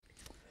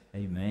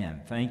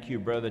Amen. Thank you,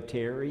 Brother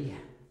Terry.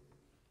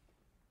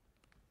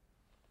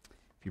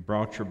 If you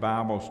brought your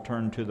Bibles,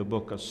 turn to the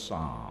book of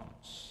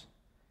Psalms.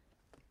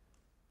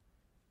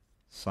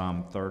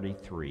 Psalm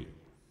 33.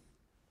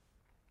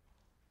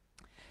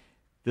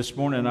 This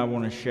morning I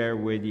want to share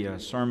with you a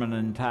sermon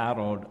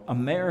entitled,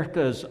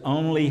 America's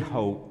Only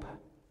Hope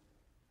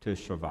to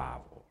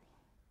Survival.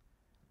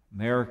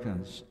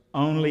 America's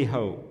only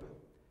hope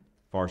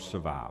for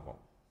survival.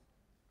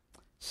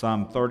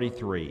 Psalm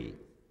 33.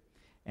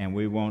 And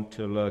we want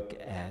to look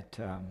at,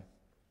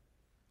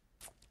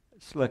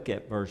 let's look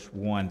at verse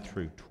 1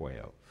 through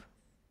 12.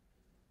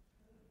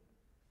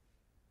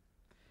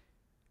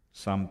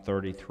 Psalm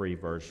 33,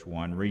 verse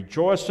 1.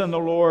 Rejoice in the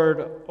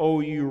Lord, O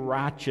you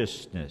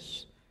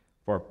righteousness,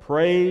 for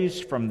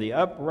praise from the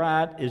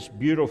upright is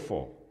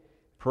beautiful.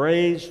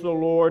 Praise the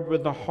Lord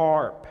with the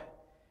harp.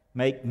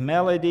 Make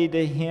melody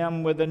to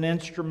him with an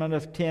instrument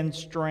of 10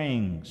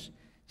 strings.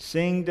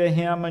 Sing to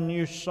him a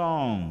new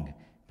song.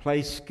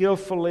 Play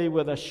skillfully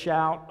with a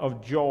shout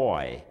of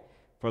joy,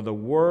 for the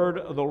word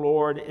of the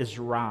Lord is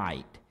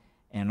right,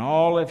 and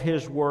all of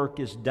his work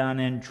is done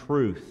in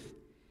truth.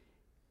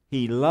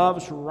 He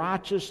loves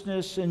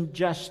righteousness and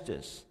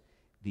justice.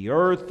 The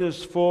earth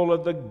is full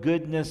of the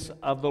goodness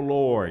of the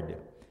Lord.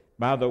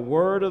 By the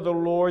word of the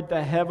Lord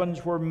the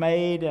heavens were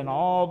made, and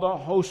all the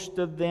host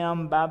of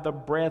them by the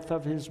breath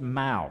of his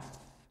mouth.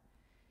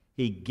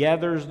 He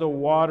gathers the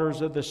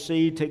waters of the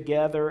sea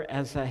together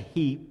as a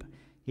heap.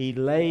 He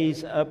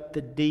lays up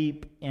the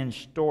deep in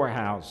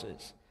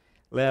storehouses.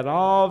 Let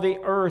all the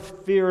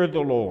earth fear the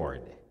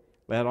Lord.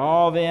 Let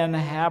all the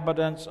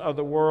inhabitants of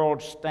the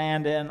world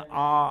stand in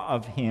awe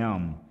of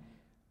him.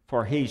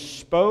 For he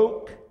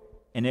spoke,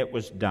 and it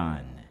was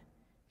done.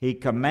 He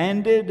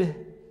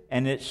commanded,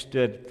 and it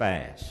stood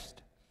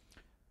fast.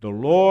 The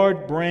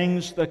Lord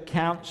brings the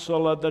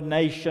counsel of the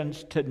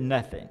nations to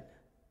nothing.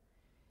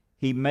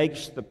 He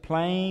makes the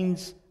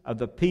plans of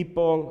the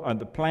people, or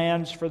the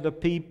plans for the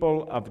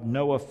people of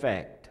no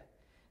effect.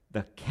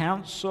 The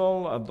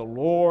counsel of the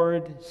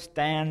Lord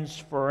stands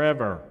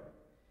forever,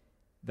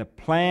 the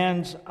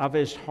plans of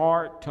his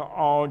heart to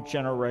all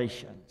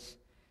generations.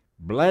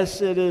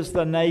 Blessed is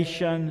the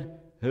nation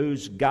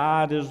whose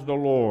God is the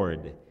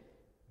Lord,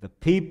 the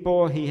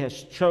people he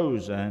has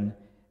chosen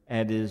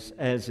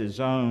as his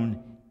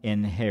own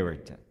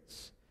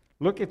inheritance.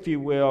 Look, if you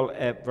will,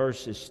 at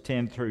verses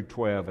 10 through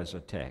 12 as a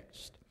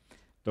text.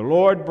 The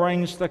Lord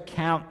brings the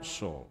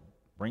counsel,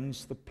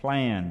 brings the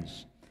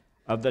plans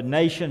of the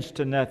nations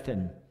to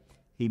nothing.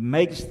 He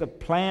makes the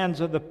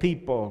plans of the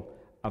people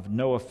of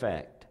no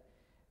effect.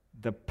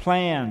 The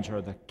plans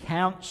or the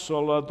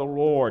counsel of the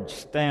Lord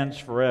stands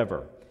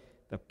forever.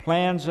 The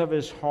plans of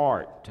his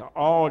heart to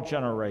all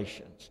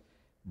generations.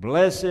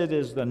 Blessed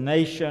is the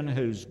nation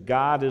whose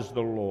God is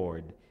the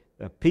Lord,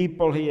 the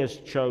people he has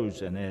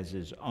chosen as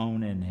his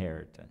own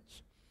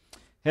inheritance.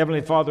 Heavenly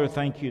Father,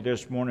 thank you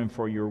this morning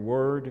for your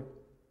word.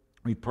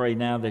 We pray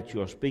now that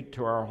you'll speak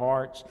to our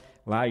hearts.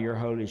 Allow your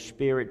Holy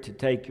Spirit to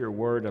take your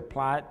word,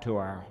 apply it to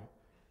our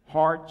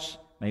hearts.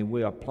 May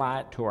we apply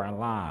it to our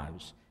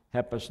lives.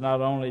 Help us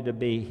not only to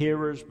be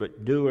hearers,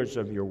 but doers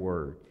of your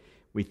word.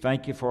 We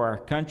thank you for our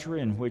country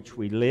in which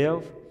we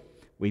live.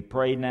 We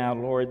pray now,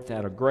 Lord,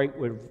 that a great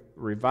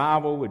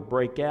revival would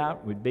break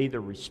out, would be the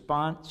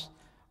response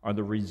or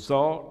the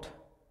result,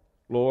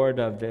 Lord,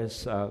 of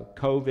this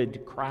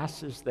COVID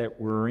crisis that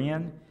we're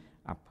in.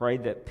 I pray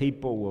that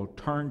people will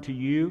turn to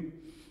you.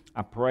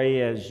 I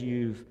pray as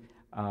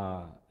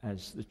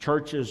the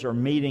churches are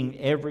meeting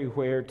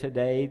everywhere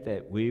today,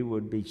 that we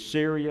would be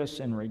serious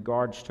in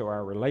regards to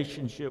our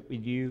relationship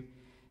with you.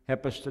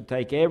 Help us to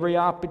take every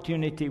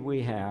opportunity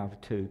we have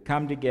to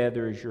come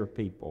together as your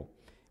people.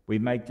 We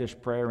make this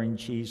prayer in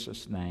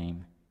Jesus'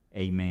 name.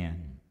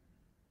 Amen.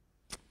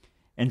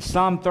 In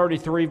Psalm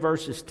 33,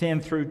 verses 10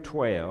 through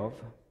 12,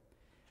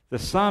 the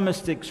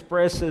psalmist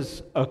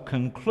expresses a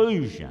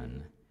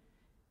conclusion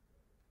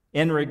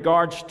in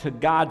regards to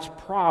God's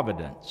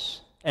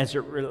providence as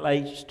it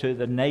relates to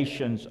the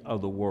nations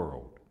of the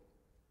world.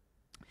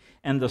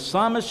 And the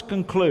psalmist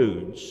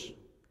concludes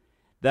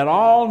that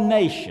all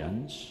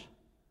nations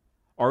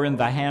are in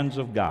the hands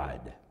of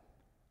God.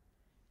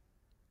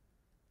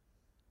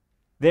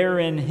 They're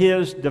in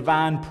his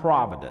divine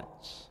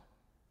providence.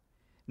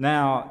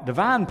 Now,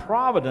 divine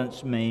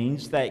providence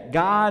means that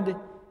God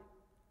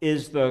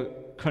is the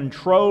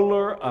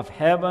controller of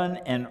heaven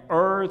and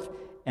earth,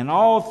 and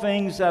all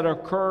things that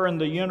occur in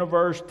the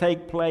universe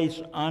take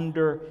place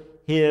under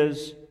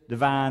his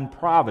divine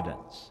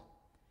providence.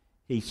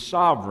 He's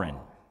sovereign.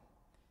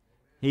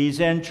 He's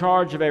in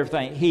charge of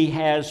everything. He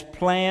has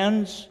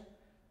plans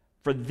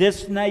for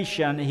this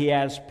nation. He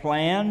has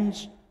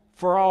plans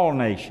for all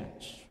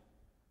nations.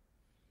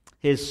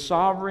 His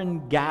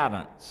sovereign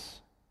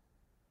guidance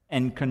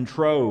and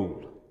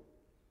control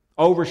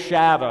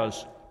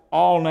overshadows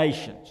all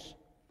nations.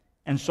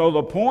 And so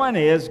the point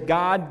is,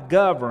 God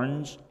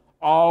governs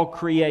all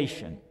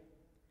creation.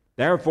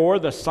 Therefore,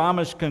 the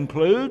psalmist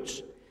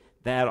concludes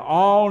that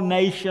all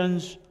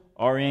nations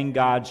are in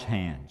God's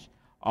hands.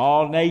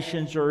 All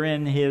nations are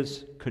in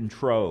His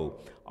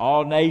control.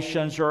 All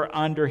nations are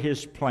under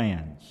His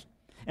plans.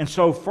 And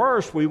so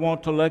first we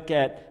want to look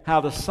at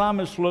how the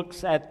psalmist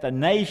looks at the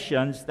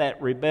nations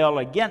that rebel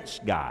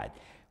against God.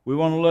 We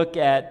want to look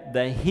at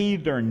the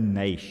heathen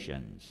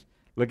nations.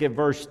 Look at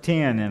verse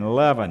 10 and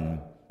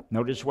 11.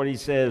 Notice what he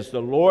says.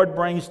 The Lord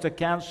brings the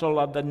counsel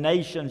of the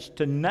nations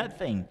to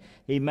nothing.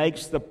 He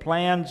makes the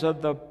plans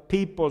of the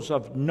peoples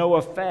of no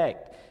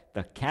effect.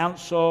 The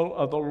counsel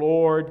of the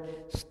Lord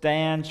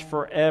stands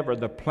forever,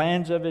 the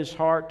plans of His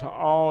heart to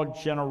all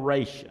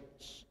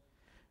generations.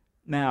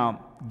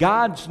 Now,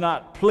 God's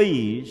not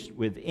pleased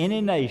with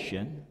any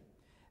nation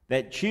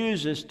that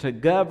chooses to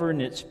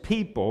govern its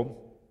people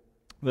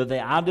with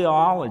the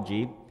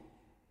ideology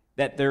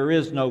that there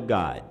is no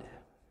God.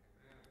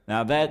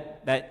 Now,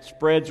 that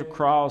spreads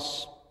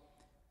across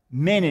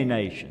many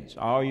nations,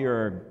 all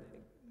your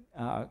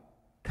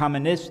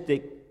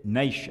communistic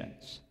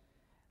nations.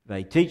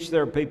 They teach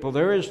their people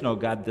there is no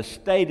God. The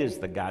state is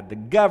the God. The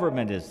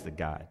government is the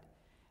God.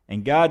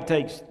 And God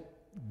takes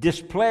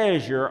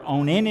displeasure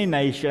on any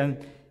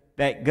nation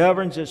that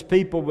governs its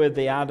people with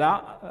the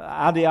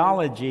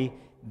ideology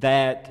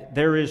that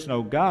there is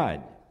no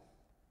God.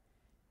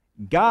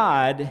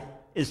 God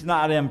is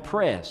not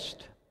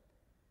impressed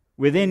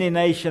with any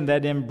nation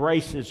that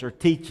embraces or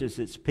teaches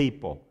its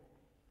people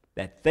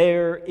that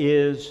there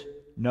is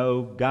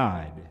no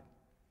God.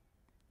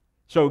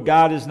 So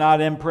God is not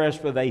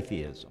impressed with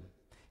atheism.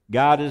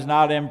 God is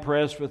not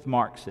impressed with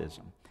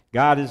Marxism.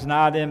 God is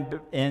not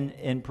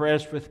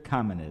impressed with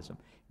communism.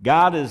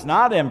 God is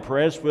not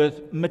impressed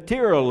with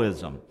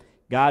materialism.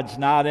 God's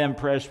not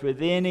impressed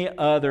with any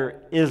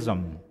other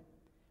ism.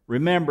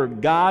 Remember,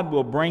 God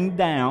will bring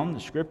down, the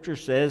Scripture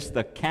says,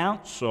 the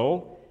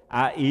counsel,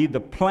 i.e. the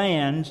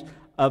plans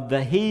of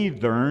the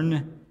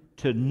heathen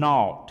to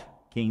naught.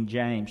 King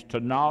James, to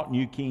naught.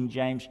 New King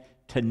James,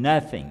 to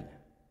nothing.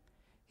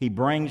 He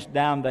brings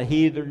down the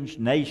heathens,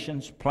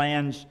 nations,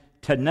 plans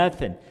to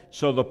nothing.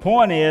 So the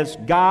point is,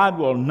 God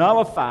will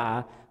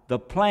nullify the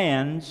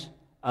plans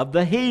of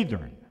the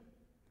heathen.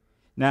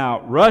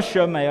 Now,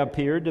 Russia may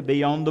appear to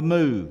be on the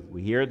move.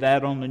 We hear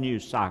that on the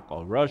news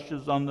cycle.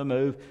 Russia's on the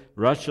move.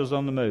 Russia's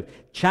on the move.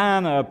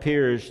 China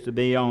appears to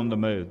be on the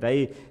move.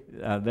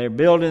 They're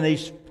building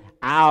these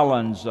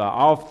islands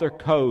off their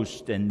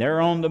coast, and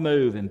they're on the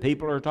move. And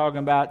people are talking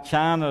about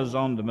China's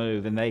on the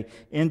move, and they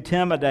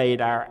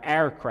intimidate our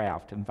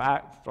aircraft and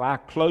fly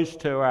close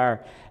to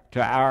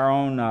our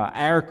own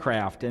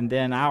aircraft. And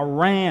then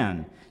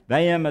Iran,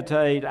 they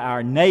imitate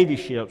our Navy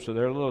ships with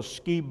their little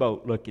ski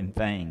boat looking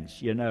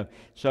things, you know.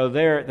 So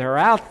they're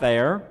out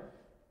there,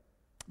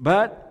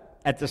 but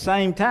at the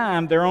same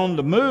time they're on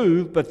the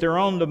move, but they're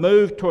on the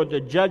move toward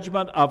the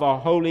judgment of a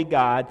holy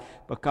God,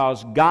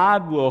 because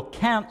God will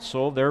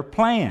cancel their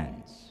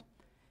plans.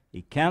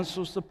 He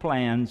cancels the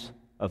plans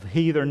of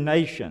heathen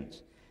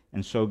nations.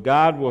 And so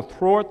God will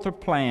thwart the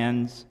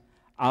plans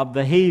of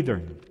the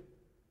heathen.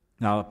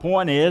 Now the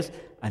point is,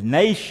 a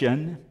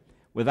nation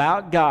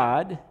without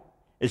God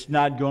is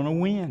not going to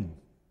win.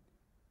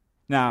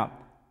 Now,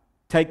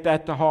 take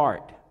that to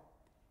heart.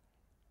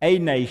 A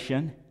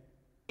nation,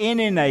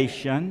 any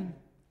nation,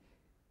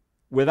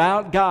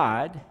 without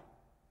God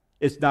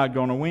is not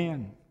going to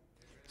win.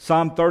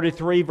 Psalm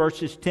 33,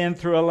 verses 10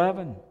 through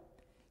 11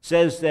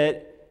 says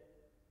that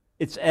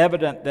it's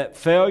evident that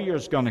failure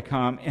is going to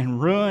come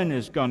and ruin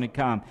is going to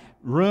come.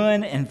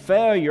 Ruin and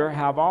failure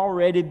have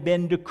already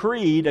been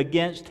decreed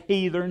against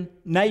heathen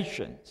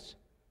nations.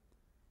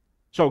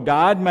 So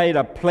God made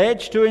a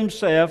pledge to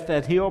Himself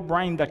that He'll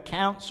bring the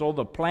counsel,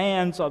 the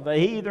plans of the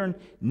heathen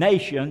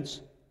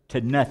nations to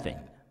nothing.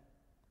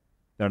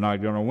 They're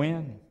not going to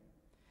win.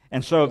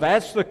 And so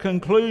that's the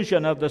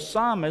conclusion of the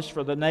psalmist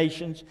for the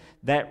nations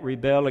that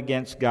rebel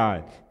against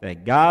God.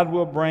 That God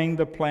will bring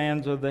the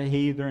plans of the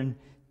heathen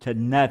to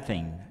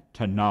nothing,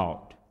 to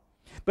naught.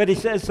 But he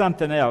says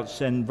something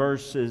else in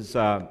verses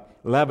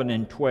 11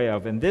 and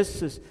 12. And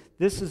this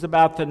is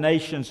about the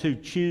nations who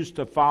choose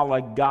to follow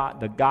God,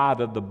 the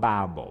God of the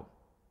Bible.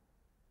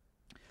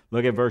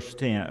 Look at verse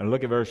 10, or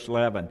look at verse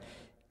 11.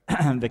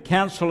 The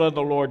counsel of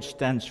the Lord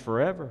stands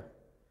forever,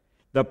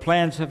 the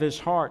plans of His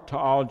heart to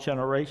all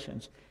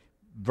generations.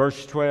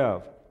 Verse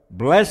 12.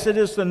 Blessed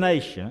is the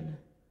nation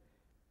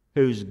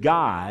whose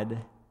God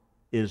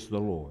is the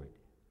Lord.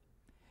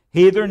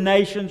 Heathen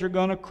nations are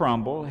going to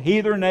crumble.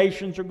 Heathen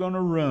nations are going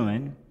to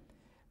ruin.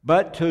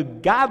 But to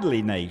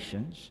godly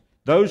nations,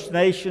 those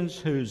nations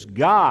whose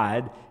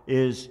God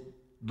is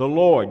the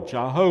Lord,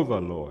 Jehovah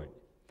Lord,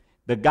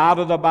 the God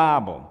of the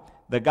Bible,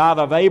 the God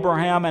of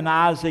Abraham and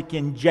Isaac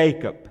and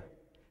Jacob,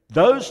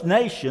 those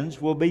nations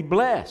will be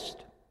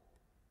blessed.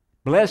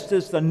 Blessed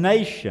is the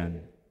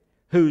nation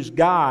whose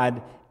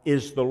God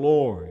is the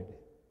Lord.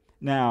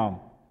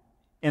 Now,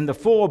 in the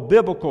full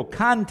biblical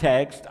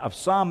context of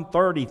Psalm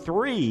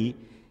 33,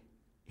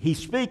 he's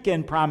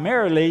speaking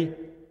primarily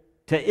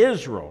to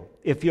Israel.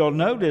 If you'll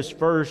notice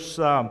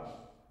the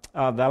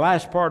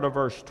last part of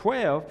verse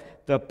 12,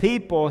 the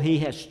people He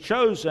has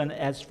chosen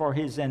as for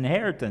His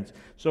inheritance.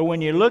 So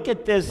when you look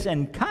at this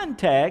in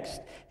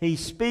context,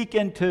 He's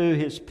speaking to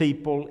His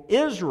people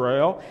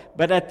Israel,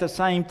 but at the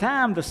same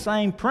time, the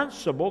same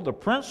principle, the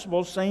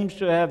principle seems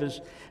to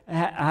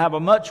have a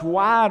much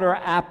wider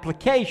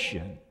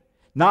application,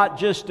 not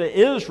just to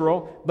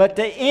Israel, but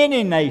to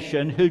any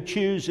nation who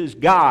chooses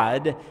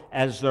God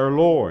as their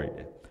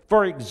Lord.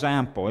 For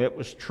example, it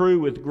was true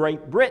with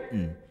Great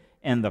Britain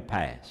in the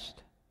past.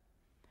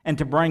 And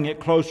to bring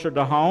it closer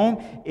to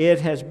home,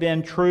 it has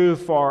been true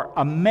for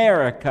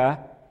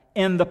America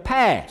in the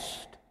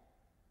past.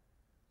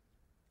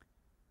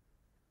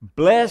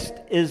 Blessed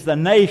is the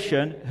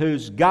nation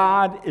whose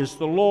God is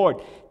the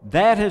Lord.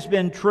 That has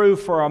been true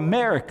for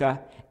America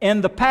in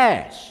the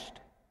past.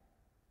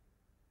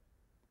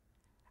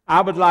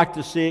 I would like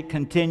to see it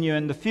continue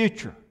in the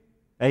future.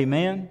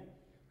 Amen?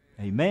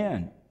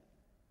 Amen.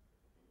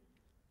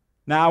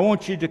 Now I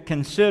want you to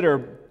consider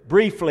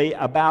briefly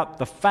about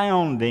the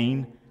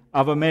founding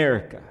of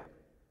America.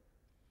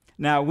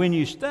 Now, when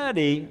you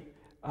study,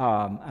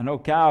 I know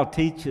Kyle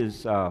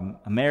teaches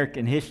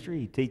American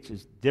history. He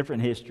teaches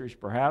different histories,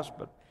 perhaps,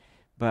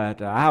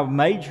 but I have a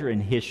major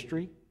in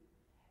history,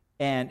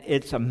 and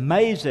it's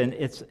amazing.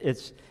 It's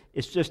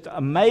just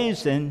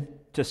amazing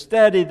to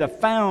study the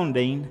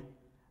founding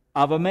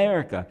of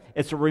America.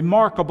 It's a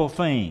remarkable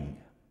thing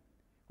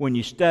when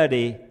you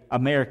study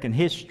American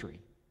history.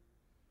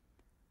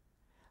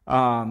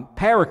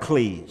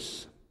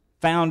 Pericles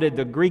founded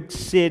the Greek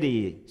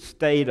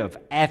city-state of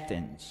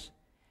Athens.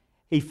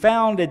 He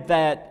founded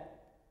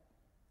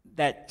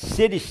that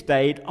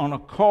city-state on a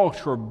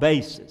cultural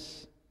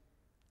basis,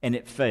 and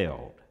it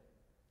failed.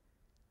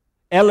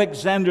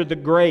 Alexander the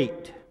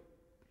Great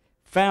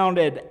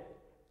founded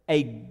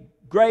a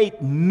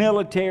great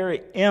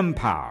military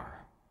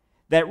empire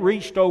that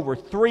reached over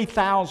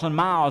 3,000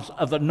 miles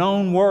of the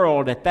known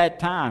world at that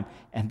time,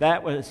 and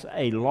that was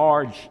a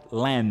large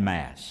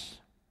landmass.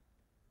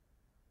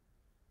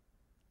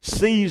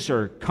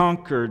 Caesar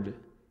conquered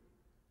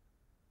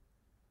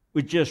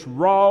with just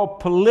raw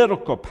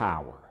political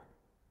power,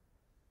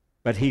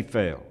 but he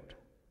failed.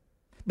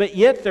 But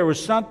yet there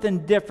was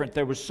something different.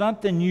 There was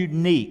something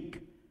unique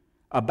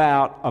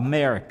about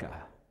America.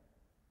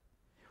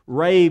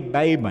 Ray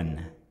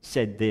Bateman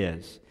said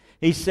this.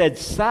 He said,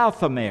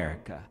 South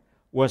America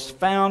was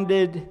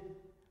founded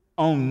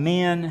on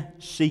men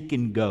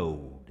seeking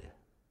gold,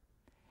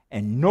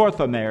 and North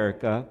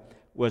America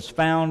was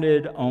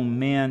founded on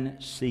men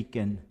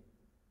seeking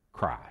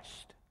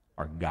Christ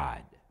or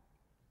God.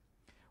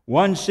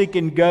 One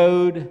seeking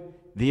gold,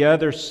 the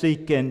other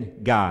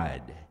seeking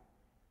God.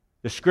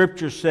 The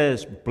Scripture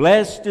says,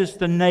 blessed is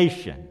the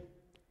nation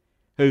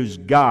whose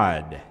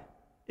God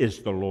is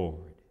the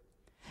Lord.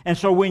 And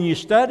so when you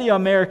study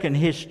American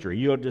history,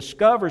 you'll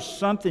discover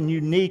something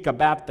unique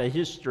about the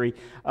history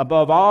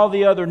above all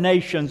the other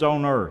nations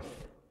on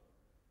earth.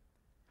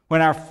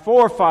 When our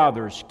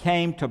forefathers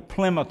came to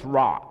Plymouth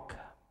Rock,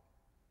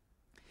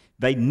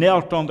 they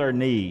knelt on their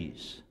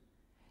knees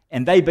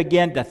and they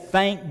began to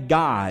thank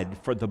God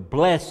for the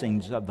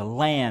blessings of the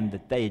land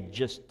that they had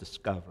just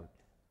discovered.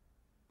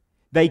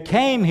 They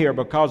came here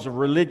because of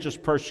religious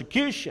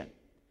persecution.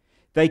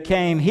 They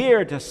came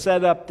here to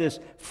set up this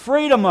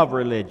freedom of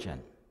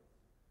religion.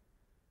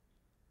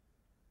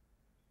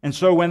 And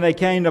so when they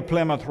came to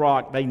Plymouth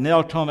Rock, they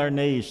knelt on their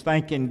knees,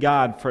 thanking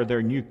God for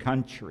their new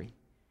country.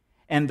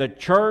 And the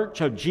Church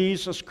of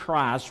Jesus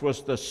Christ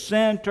was the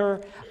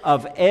center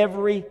of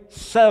every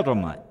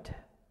settlement.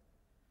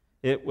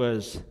 It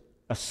was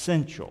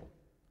essential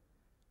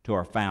to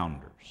our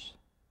founders.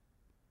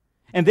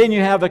 And then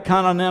you have the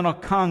Continental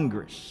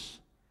Congress.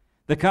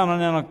 The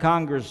Continental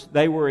Congress,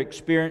 they were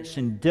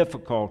experiencing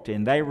difficulty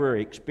and they were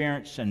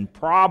experiencing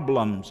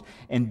problems.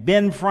 And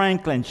Ben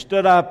Franklin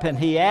stood up and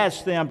he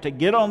asked them to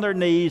get on their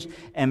knees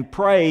and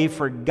pray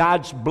for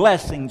God's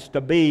blessings to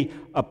be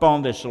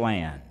upon this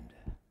land.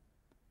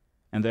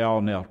 And they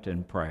all knelt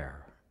in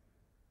prayer.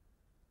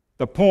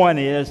 The point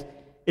is,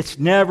 it's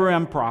never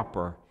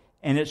improper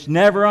and it's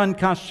never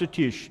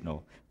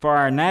unconstitutional for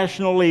our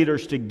national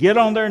leaders to get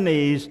on their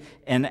knees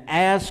and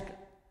ask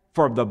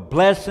for the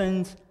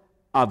blessings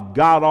of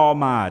God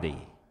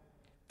Almighty.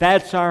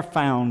 That's our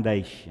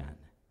foundation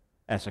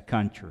as a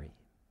country.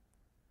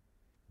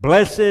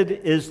 Blessed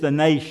is the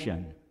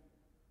nation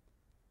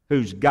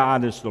whose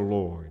God is the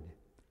Lord.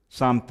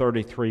 Psalm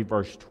 33,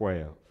 verse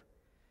 12.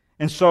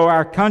 And so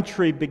our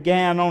country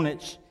began on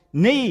its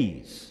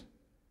knees.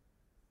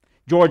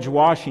 George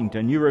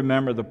Washington, you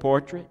remember the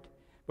portrait?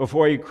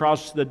 Before he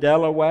crossed the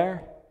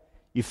Delaware,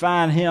 you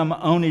find him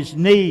on his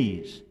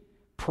knees,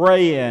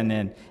 praying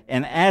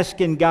and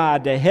asking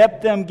God to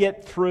help them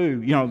get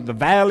through, the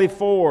Valley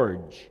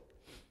Forge.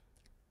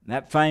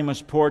 That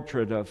famous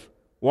portrait of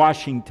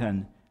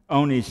Washington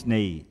on his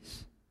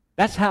knees.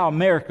 That's how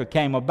America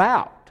came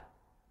about.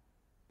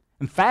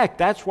 In fact,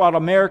 that's what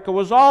America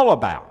was all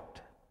about,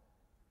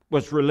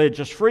 was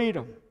religious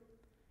freedom.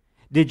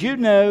 Did you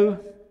know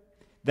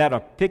that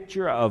a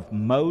picture of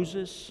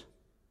Moses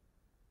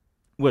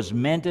was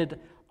minted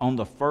on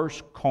the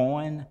first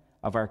coin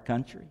of our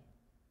country?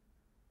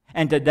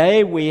 And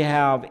today we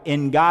have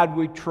In God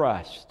We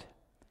Trust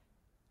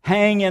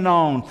hanging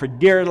on for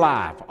dear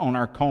life on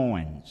our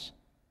coins,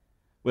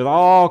 with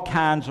all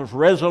kinds of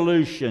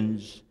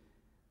resolutions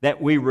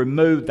that we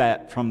remove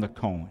that from the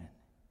coin.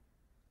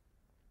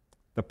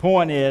 The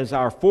point is,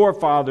 our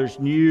forefathers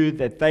knew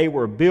that they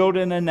were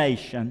building a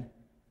nation.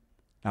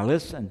 Now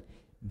listen,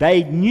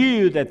 they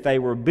knew that they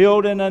were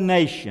building a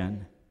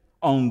nation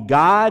on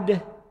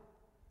God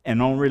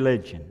and on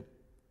religion.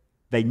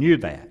 They knew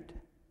that,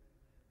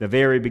 the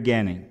very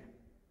beginning.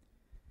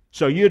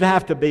 So you'd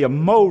have to be a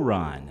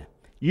moron.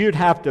 You'd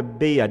have to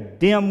be a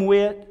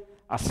dimwit,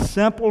 a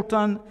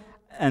simpleton,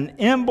 an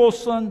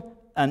imbecile,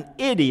 an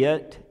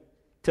idiot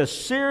to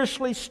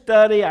seriously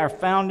study our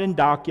founding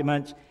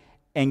documents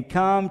and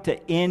come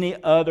to any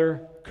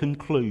other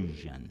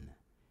conclusion.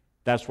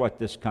 That's what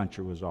this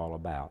country was all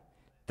about.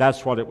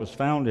 That's what it was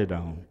founded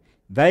on.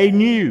 They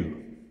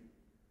knew,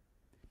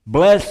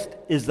 blessed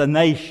is the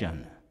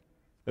nation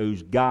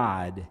whose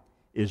God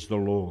is the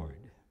Lord.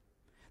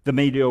 The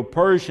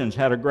Medo-Persians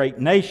had a great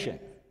nation,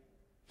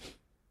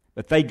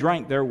 but they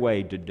drank their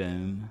way to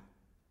doom.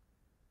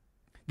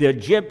 The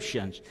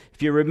Egyptians,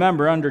 if you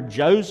remember, under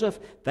Joseph,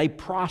 they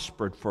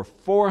prospered for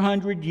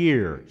 400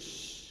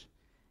 years.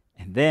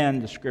 And then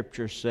the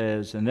Scripture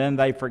says, and then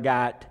they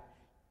forgot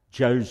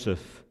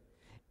Joseph,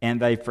 and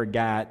they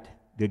forgot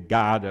the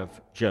God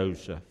of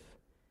Joseph,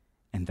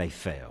 and they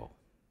fell.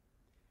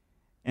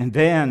 And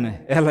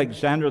then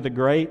Alexander the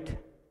Great,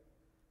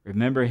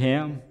 remember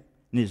him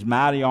and his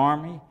mighty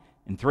army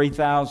and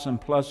 3,000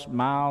 plus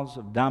miles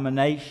of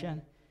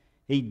domination?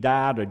 He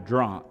died a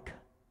drunk,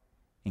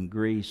 and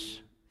Greece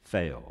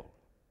fell.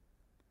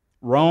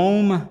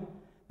 Rome,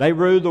 they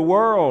ruled the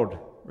world,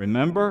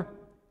 remember?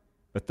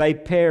 But they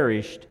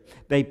perished.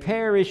 They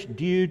perished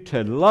due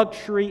to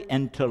luxury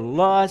and to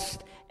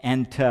lust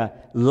and to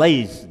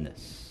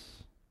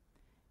laziness.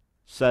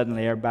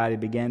 Suddenly everybody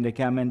began to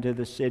come into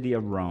the city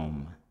of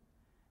Rome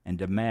and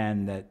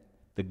demand that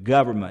the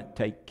government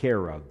take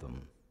care of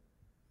them.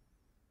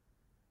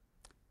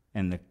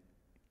 And the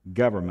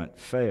government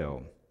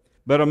fell.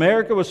 But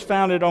America was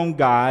founded on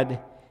God,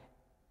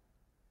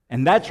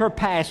 and that's her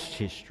past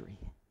history.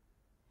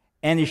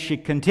 And if she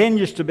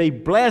continues to be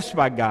blessed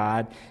by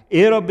God,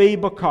 it'll be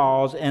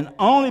because, and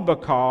only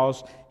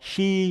because,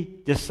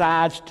 she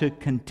decides to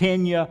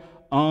continue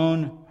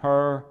on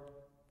her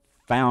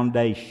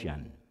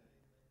foundation.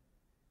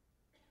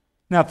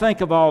 Now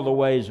think of all the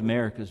ways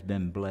America's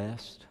been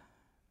blessed.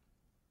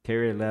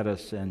 Terry led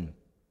us in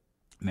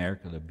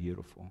America the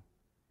Beautiful.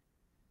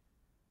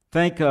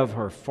 Think of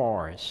her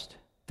forest.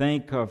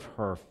 Think of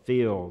her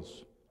fields.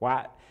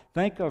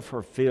 Think of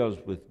her fields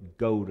with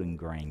golden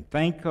grain.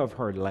 Think of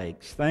her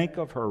lakes. Think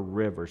of her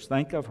rivers.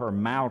 Think of her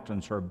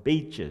mountains, her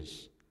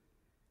beaches,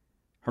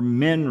 her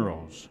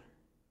minerals.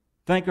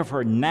 Think of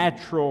her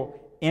natural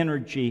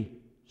energy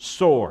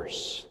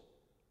source.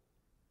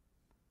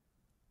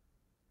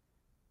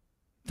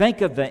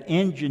 Think of the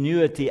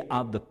ingenuity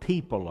of the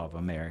people of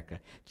America.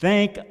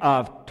 Think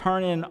of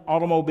turning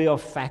automobile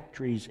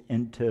factories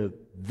into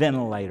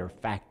ventilator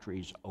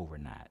factories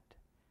overnight.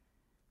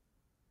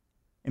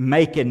 And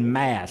making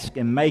masks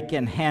and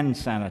making hand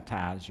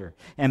sanitizer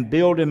and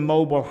building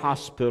mobile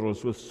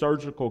hospitals with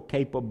surgical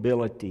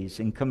capabilities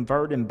and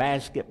converting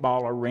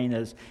basketball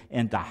arenas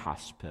into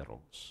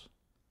hospitals.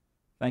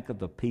 Think of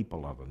the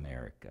people of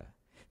America.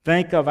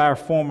 Think of our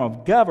form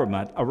of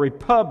government, a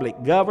republic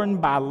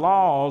governed by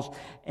laws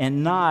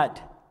and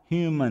not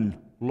human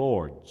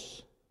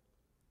lords.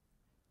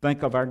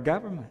 Think of our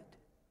government.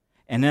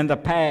 And in the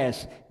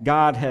past,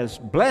 God has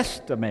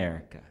blessed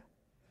America.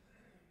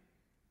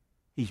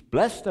 He's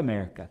blessed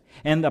America.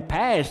 In the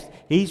past,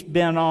 He's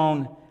been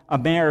on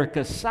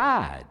America's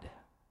side.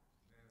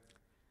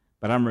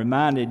 But I'm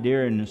reminded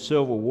during the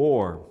Civil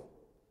War,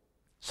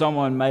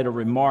 someone made a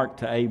remark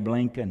to Abe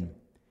Lincoln,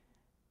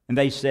 and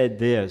they said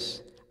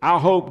this, "I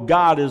hope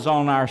God is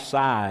on our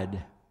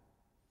side."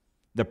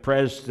 The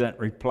president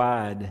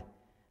replied,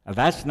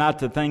 "That's not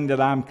the thing that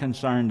I'm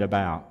concerned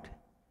about.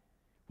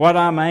 What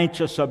I'm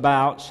anxious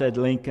about," said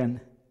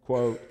Lincoln,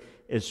 quote,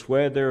 "is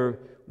whether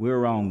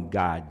we're on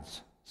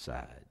God's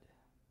side."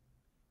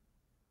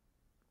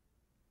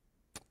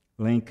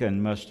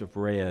 Lincoln must have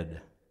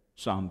read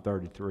Psalm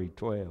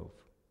 33:12.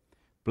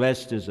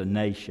 Blessed is a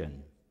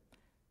nation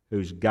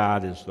whose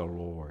God is the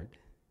Lord.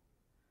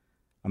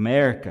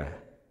 America,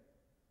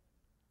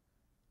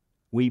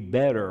 we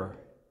better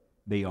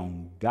be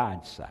on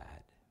God's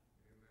side.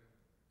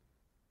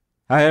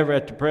 However,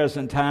 at the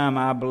present time,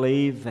 I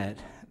believe that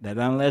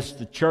unless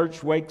the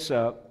church wakes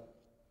up,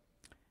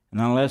 and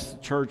unless the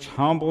church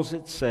humbles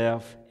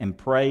itself and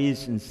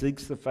prays and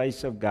seeks the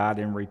face of God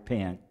and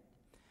repent,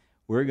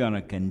 we're going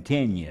to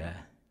continue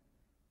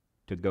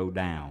to go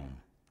down,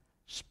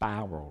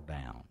 spiral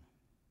down.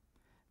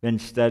 Been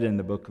studying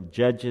the book of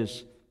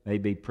Judges,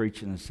 maybe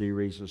preaching a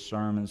series of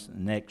sermons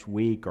next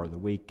week or the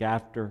week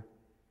after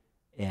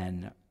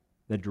in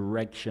the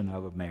direction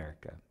of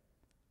America.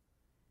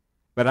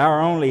 But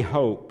our only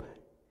hope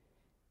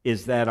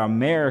is that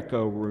America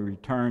will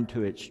return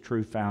to its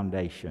true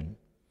foundation,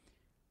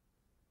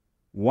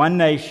 one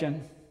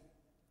nation,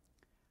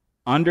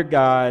 under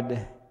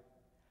God,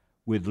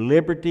 with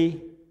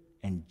liberty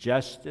and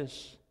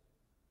justice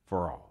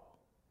for all.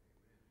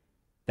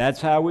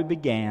 That's how we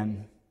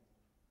began.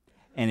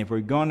 And if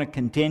we're going to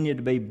continue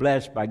to be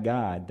blessed by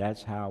God,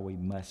 that's how we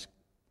must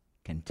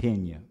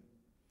continue.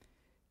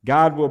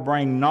 God will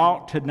bring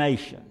naught to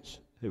nations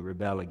who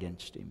rebel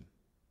against Him.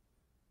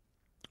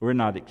 We're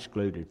not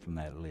excluded from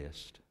that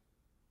list.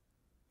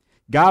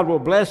 God will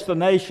bless the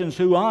nations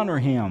who honor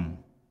Him,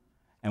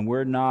 and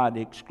we're not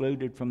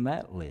excluded from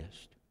that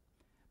list.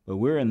 But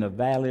we're in the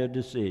valley of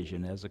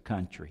decision as a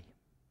country.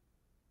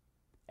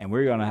 And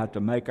we're going to have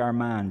to make our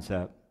minds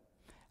up.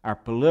 Our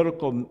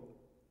political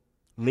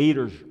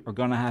leaders are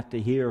going to have to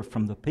hear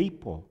from the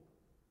people,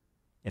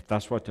 if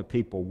that's what the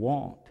people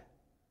want,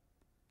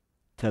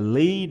 to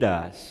lead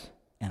us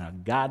in a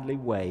godly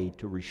way,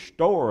 to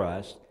restore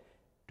us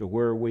to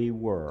where we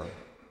were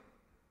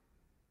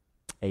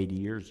 80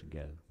 years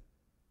ago.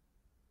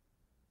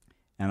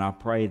 And I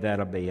pray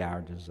that'll be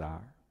our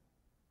desire.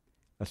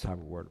 Let's have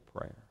a word of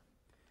prayer.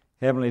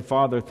 Heavenly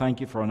Father, thank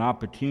you for an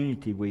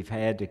opportunity we've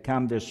had to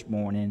come this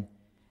morning,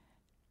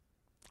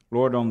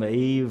 Lord, on the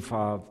eve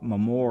of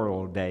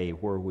Memorial Day,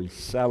 where we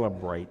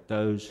celebrate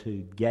those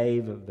who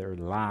gave of their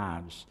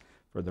lives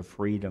for the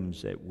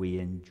freedoms that we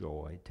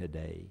enjoy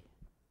today.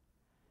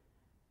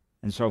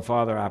 And so,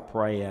 Father, I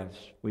pray as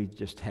we've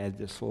just had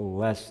this little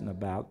lesson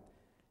about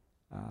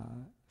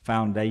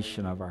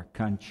foundation of our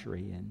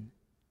country and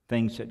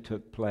things that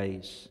took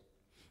place.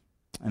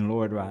 And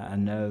Lord, I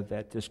know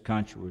that this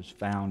country was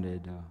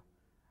founded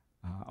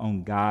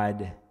on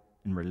God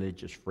and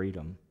religious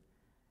freedom.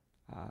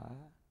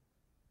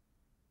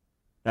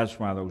 That's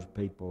why those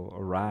people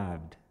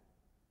arrived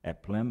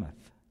at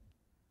Plymouth,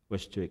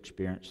 was to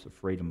experience the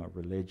freedom of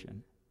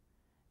religion.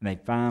 And they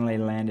finally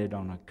landed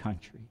on a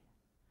country,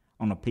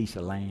 on a piece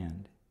of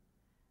land.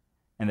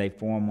 And they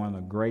formed one of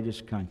the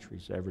greatest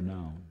countries ever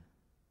known.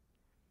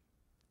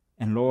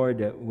 And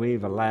Lord,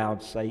 we've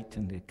allowed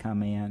Satan to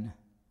come in,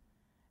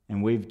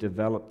 and we've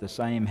developed the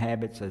same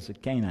habits as the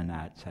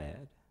Canaanites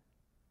had.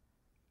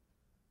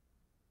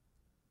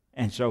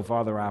 And so,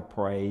 Father, I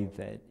pray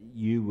that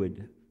you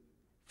would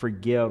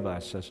forgive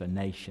us as a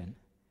nation.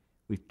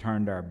 We've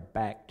turned our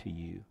back to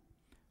you.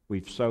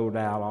 We've sold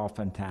out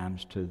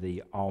oftentimes to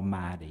the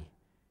almighty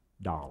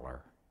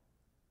dollar.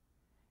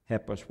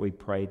 Help us, we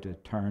pray, to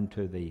turn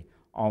to the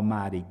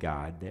almighty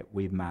God, that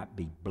we might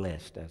be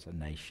blessed as a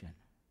nation.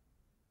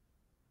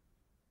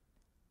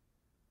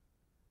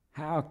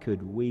 How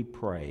could we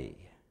pray,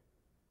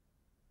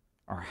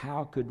 or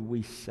how could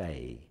we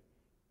say,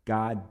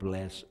 God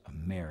bless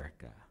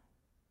America,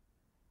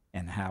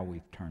 and how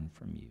we've turned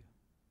from you?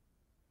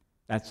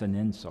 That's an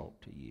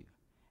insult to you.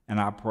 And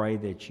I pray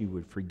that you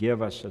would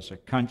forgive us as a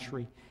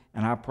country.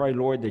 And I pray,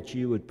 Lord, that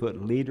you would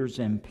put leaders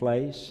in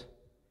place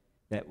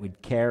that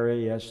would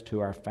carry us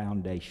to our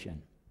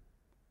foundation.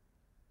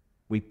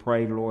 We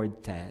pray,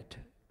 Lord, that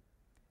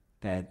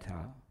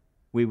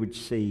we would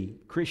see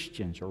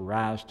Christians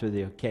arise to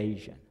the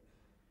occasion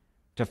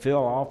to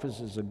fill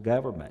offices of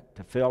government,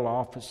 to fill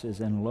offices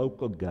in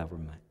local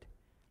government.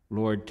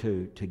 Lord,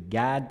 to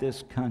guide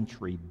this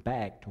country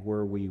back to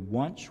where we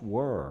once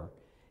were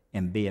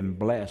and being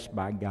blessed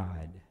by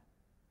God.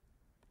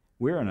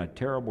 We're in a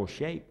terrible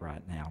shape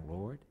right now,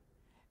 Lord.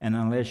 And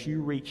unless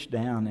you reach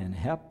down and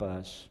help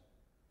us,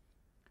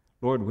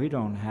 Lord, we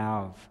don't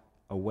have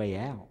a way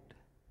out.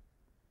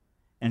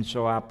 And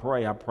so I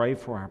pray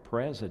for our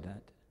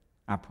president.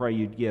 I pray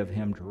you'd give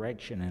him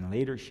direction and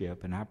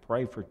leadership. And I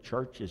pray for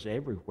churches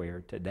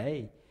everywhere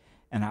today.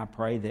 And I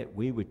pray that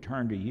we would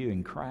turn to you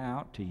and cry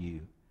out to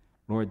you,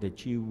 Lord,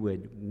 that you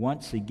would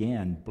once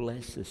again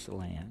bless this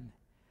land.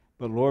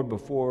 But Lord,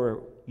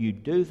 before you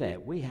do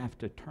that, we have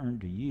to turn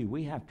to you.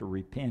 We have to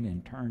repent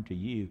and turn to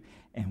you.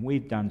 And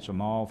we've done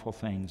some awful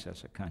things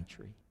as a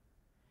country.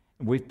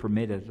 We've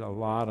permitted a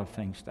lot of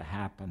things to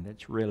happen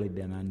that's really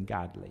been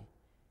ungodly.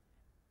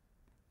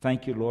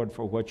 Thank you, Lord,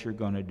 for what you're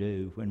going to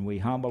do when we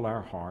humble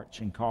our hearts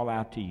and call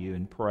out to you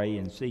and pray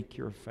and seek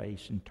your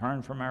face and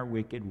turn from our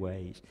wicked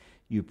ways.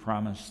 You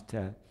promised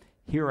to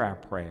hear our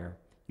prayer.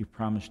 You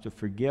promised to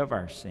forgive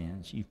our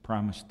sins. You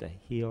promised to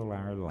heal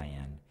our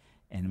land.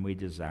 And we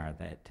desire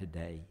that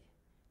today.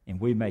 And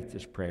we make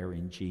this prayer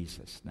in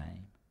Jesus'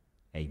 name.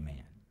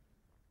 Amen.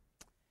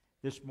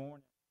 This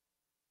morning.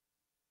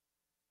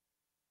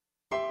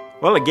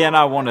 Well, again,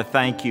 I want to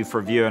thank you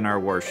for viewing our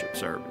worship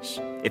service.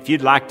 If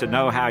you'd like to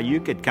know how you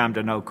could come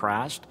to know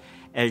Christ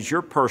as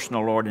your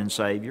personal Lord and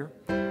Savior,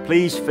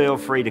 please feel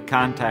free to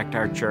contact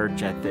our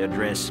church at the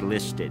address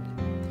listed.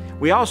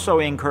 We also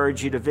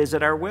encourage you to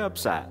visit our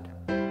website.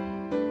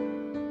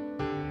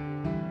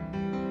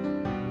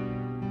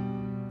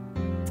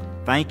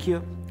 Thank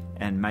you,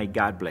 and may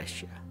God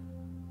bless you.